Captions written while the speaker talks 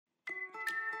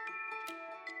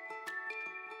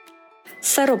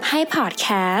สรุปให้พอดแค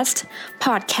ส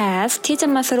ต์ที่จะ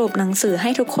มาสรุปหนังสือให้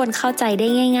ทุกคนเข้าใจได้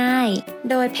ง่ายๆ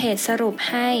โดยเพจสรุป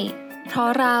ให้เพราะ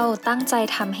เราตั้งใจ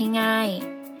ทำให้ง่าย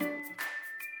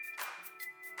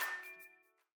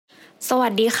สวั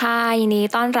สดีค่ะยินดี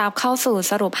ต้อนรับเข้าสู่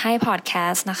สรุปให้พอดแค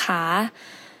สต์นะคะ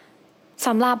ส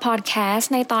ำหรับพอดแคส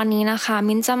ต์ในตอนนี้นะคะ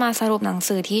มิ้นจะมาสรุปหนัง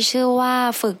สือที่ชื่อว่า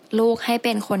ฝึกลูกให้เ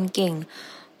ป็นคนเก่ง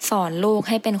สอนลูก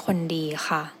ให้เป็นคนดี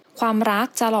ค่ะความรัก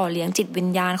จะหล่อเลี้ยงจิตวิญ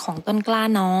ญาณของต้นกล้า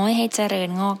น้อยให้เจริญ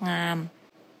งอกงาม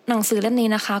หนังสือเล่มนี้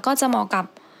นะคะก็จะเหมาะกับ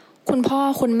คุณพ่อ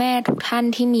คุณแม่ทุกท่าน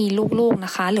ที่มีลูกๆน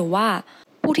ะคะหรือว่า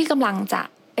ผู้ที่กำลังจะ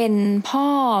เป็นพ่อ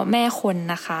แม่คน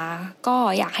นะคะก็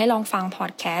อยากให้ลองฟังพอ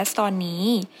ดแคสต์ตอนนี้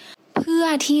เพื่อ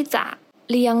ที่จะ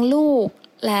เลี้ยงลูก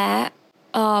และ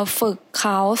ฝึกเข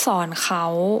าสอนเขา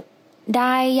ไ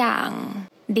ด้อย่าง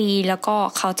ดีแล้วก็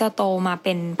เขาจะโตมาเ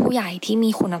ป็นผู้ใหญ่ที่มี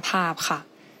คุณภาพค่ะ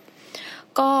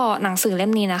ก็หนังสือเล่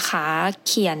มนี้นะคะเ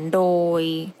ขียนโดย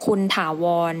คุณถาว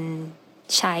ร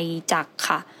ชัยจักร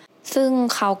ค่ะซึ่ง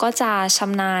เขาก็จะช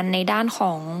ำนาญในด้านข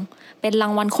องเป็นรา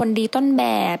งวัลคนดีต้นแบ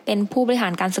บเป็นผู้บริหา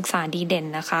รการศึกษาดีเด่น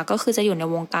นะคะก็คือจะอยู่ใน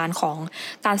วงการของ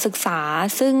การศึกษา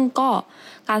ซึ่งก็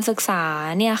การศึกษา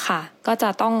เนี่ยค่ะก็จะ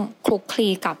ต้องคลุกคลี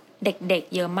กับเด็ก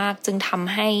ๆเยอะมากจึงท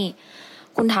ำให้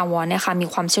คุณถาวรเนี่ยค่ะมี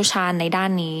ความเชี่ยวชาญในด้า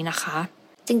นนี้นะคะ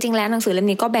จริงๆแล้วหนังสือเล่ม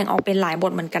นี้ก็แบ่งออกเป็นหลายบ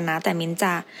ทเหมือนกันนะแต่มิ้นจ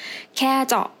ะแค่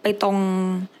เจาะไปตรง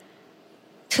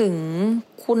ถึง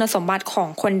คุณสมบัติของ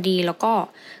คนดีแล้วก็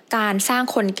การสร้าง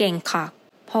คนเก่งค่ะ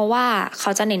เพราะว่าเข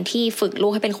าจะเน้นที่ฝึกลู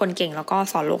กให้เป็นคนเก่งแล้วก็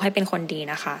สอนลูกให้เป็นคนดี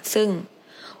นะคะซึ่ง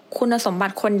คุณสมบั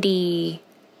ติคนดี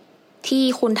ที่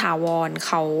คุณถาวรเ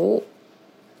ข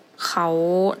า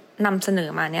นำเสนอ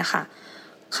มาเนี่ยค่ะ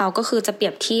เขาก็คือจะเปรี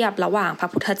ยบเทียบระหว่างพระ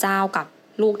พุทธเจ้ากับ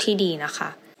ลูกที่ดีนะคะ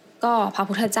ก็พระ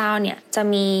พุทธเจ้าเนี่ยจะ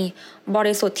มีบ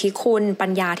ริสุทธิคุณปั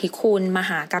ญญาธิคุณม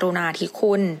หากรุณาธิ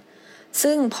คุณ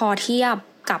ซึ่งพอเทียบ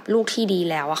กับลูกที่ดี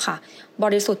แล้วอะค่ะบ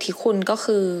ริสุทธิคุณก็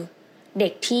คือเด็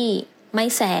กที่ไม่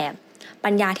แสบปั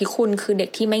ญญาธิคุณคือเด็ก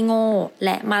ที่ไม่โง่แล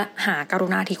ะมหากรุ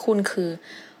ณาธิคุณคือ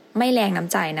ไม่แรงน้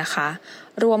ำใจนะคะ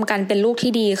รวมกันเป็นลูก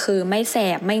ที่ดีคือไม่แส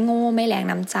บไม่โง่ไม่แรง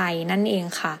น้ำใจนั่นเอง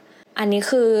ค่ะอันนี้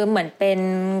คือเหมือนเป็น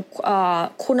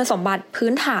คุณสมบัติพื้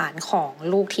นฐานของ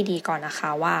ลูกที่ดีก่อนนะคะ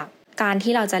ว่าการ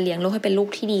ที่เราจะเลี้ยงลูกให้เป็นลูก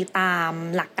ที่ดีตาม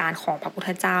หลักการของพระพุทธ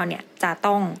เจ้าเนี่ยจะ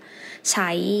ต้องใช้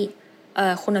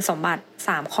คุณสมบัติ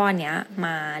3ข้อนี้ม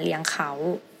าเลี้ยงเขา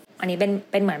อันนี้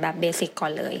เป็นเหมือนแบบเบสิกก่อ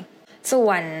นเลยส่ว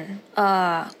น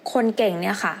คนเก่งเ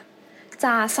นี่ยค่ะจ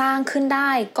ะสร้างขึ้นได้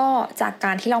ก็จากก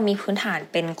ารที่เรามีพื้นฐาน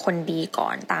เป็นคนดีก่อ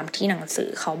นตามที่หนังสือ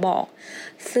เขาบอก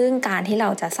ซึ่งการที่เรา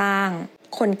จะสร้าง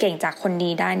คนเก่งจากคน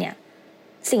ดีได้เนี่ย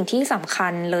สิ่งที่สำคั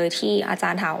ญเลยที่อาจา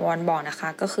รย์ถาวรบอกนะคะ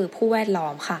ก็คือผู้แวดล้อ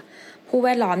มค่ะผู้แว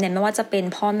ดล้อมเนี่ยไม่ว่าจะเป็น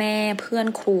พ่อแม่เพื่อน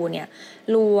ครูเนี่ย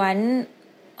ล้วน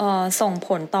ส่งผ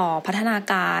ลต่อพัฒนา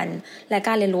การและก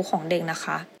ารเรียนรู้ของเด็กนะค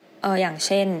ะอย่างเ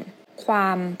ช่นควา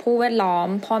มผู้แวดล้อม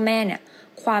พ่อแม่เนี่ย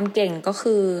ความเก่งก็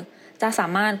คือจะสา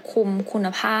มารถคุมคุณ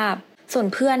ภาพส่วน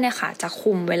เพื่อนเนี่ยค่ะจะ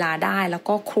คุมเวลาได้แล้ว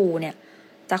ก็ครูเนี่ย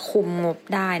จะคุมงบ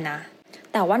ได้นะ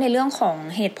แต่ว่าในเรื่องของ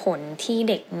เหตุผลที่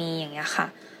เด็กมีอย่างเงี้ยค่ะ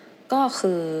ก็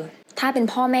คือถ้าเป็น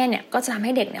พ่อแม่เนี่ยก็จะทำใ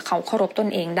ห้เด็กเนี่ยเขาเคารพตน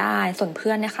เองได้ส่วนเพื่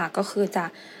อนเนี่ยค่ะก็คือจะ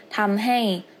ทำให้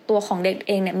ตัวของเด็กเ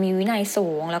องเนี่ยมีวินัยสู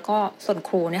งแล้วก็ส่วนค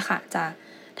รูเนี่ยค่ะจะ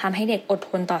ทำให้เด็กอดท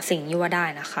นต่อสิ่งยั่วได้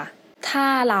นะคะถ้า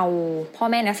เราพ่อ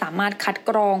แม่เนี่ยสามารถคัด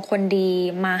กรองคนดี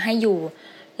มาให้อยู่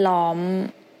ล้อม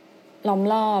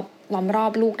รอ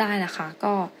บลูกได้นะคะ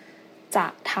ก็จะ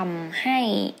ทำให้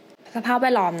สภาพแว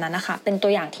ดล้อมนั้นนะคะเป็นตั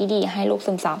วอย่างที่ดีให้ลูก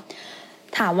ซึมซับ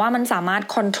ถามว่ามันสามารถ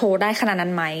คอนโทรลได้ขนาดนั้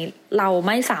นไหมเราไ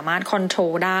ม่สามารถคอนโทร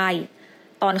ลได้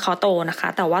ตอนเขาโตนะคะ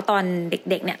แต่ว่าตอนเ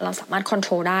ด็กๆเนี่ยเราสามารถคอนโท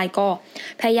รลได้ก็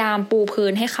พยายามปูพื้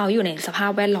นให้เขาอยู่ในสภา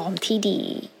พแวดล้อมที่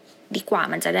ดีกว่า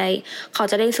เขา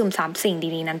จะได้ซึมซับสิ่ง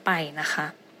ดีๆนั้นไปนะคะ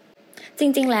จ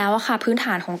ริงๆแล้วอะค่ะพื้นฐ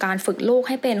านของการฝึกลูกใ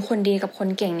ห้เป็นคนดีกับคน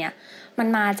เก่งเนี่ยมัน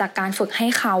มาจากการฝึกให้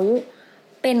เขา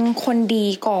เป็นคนดี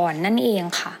ก่อนนั่นเอง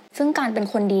ค่ะซึ่งการเป็น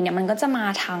คนดีเนี่ยมันก็จะมา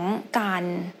ทั้งก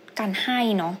ารให้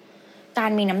เนาะกา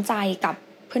รมีน้ำใจกับ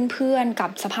เพื่อนๆกับ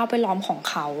สภาพแวดล้อมของ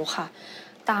เขาค่ะ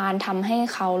การทำให้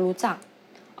เขารู้จัก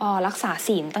รักษา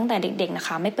ศีลตั้งแต่เด็กๆนะค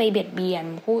ะไม่ไปเบียดเบียน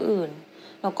ผู้อื่น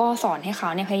แล้วก็สอนให้เขา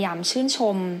เนี่ยพยายามชื่นช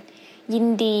มยิน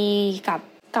ดี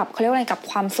กับเขาเรียกว่าอะไรกับ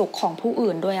ความสุขของผู้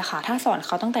อื่นด้วยอะค่ะถ้าสอนเข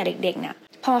าตั้งแต่เด็กๆเนี่ย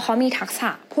พอเขามีทักษะ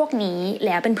พวกนี้แ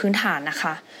ล้วเป็นพื้นฐานนะค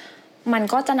ะมัน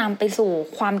ก็จะนำไปสู่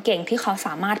ความเก่งที่เขาส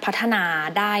ามารถพัฒนา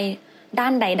ได้ด้า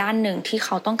นใดด้านหนึ่งที่เข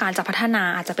าต้องการจะพัฒนา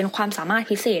อาจจะเป็นความสามารถ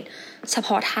พิเศษเฉพ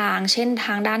าะทางเช่นท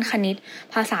างด้านคณิต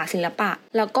ภาษาศิลปะ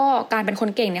แล้วก็การเป็นคน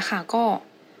เก่งเนี่ยค่ะก็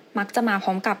มักจะมาพร้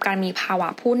อมกับการมีภาวะ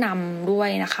ผู้นำด้วย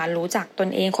นะคะรู้จักตน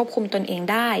เองควบคุมตนเอง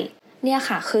ได้เนี่ย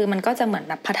ค่ะคือมันก็จะเหมือน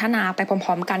แบบพัฒนาไปพ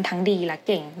ร้อมๆกันทั้งดีและเ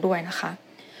ก่งด้วยนะคะ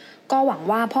ก็หวัง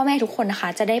ว่าพ่อแม่ทุกคนนะคะ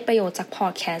จะได้ประโยชน์จากพอ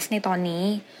ดแคสต์ในตอนนี้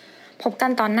พบกั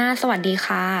นตอนหน้าสวัสดี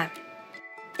ค่ะ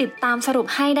ติดตามสรุป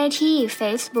ให้ได้ที่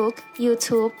Facebook,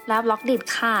 YouTube และ Blogdit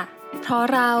ค่ะเพราะ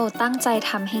เราตั้งใจ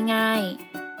ทำให้ง่าย